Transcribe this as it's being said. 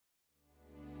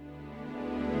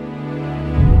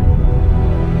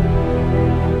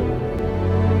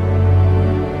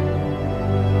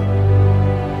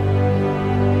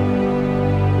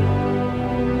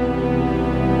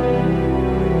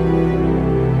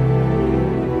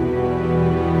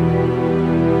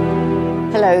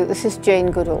Hello, this is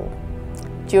Jane Goodall.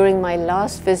 During my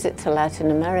last visit to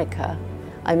Latin America,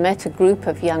 I met a group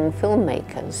of young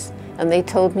filmmakers and they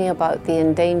told me about the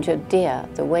endangered deer,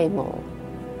 the Huemul.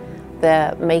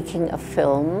 They're making a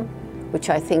film, which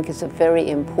I think is a very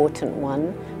important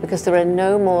one, because there are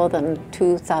no more than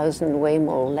 2,000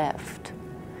 Huemul left.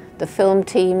 The film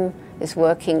team is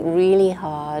working really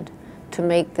hard to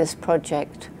make this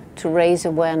project, to raise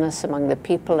awareness among the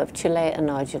people of Chile and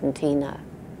Argentina.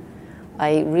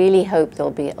 I really hope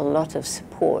there'll be a lot of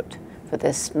support for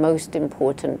this most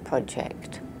important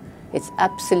project. It's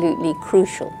absolutely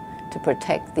crucial to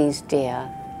protect these deer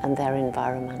and their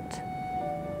environment.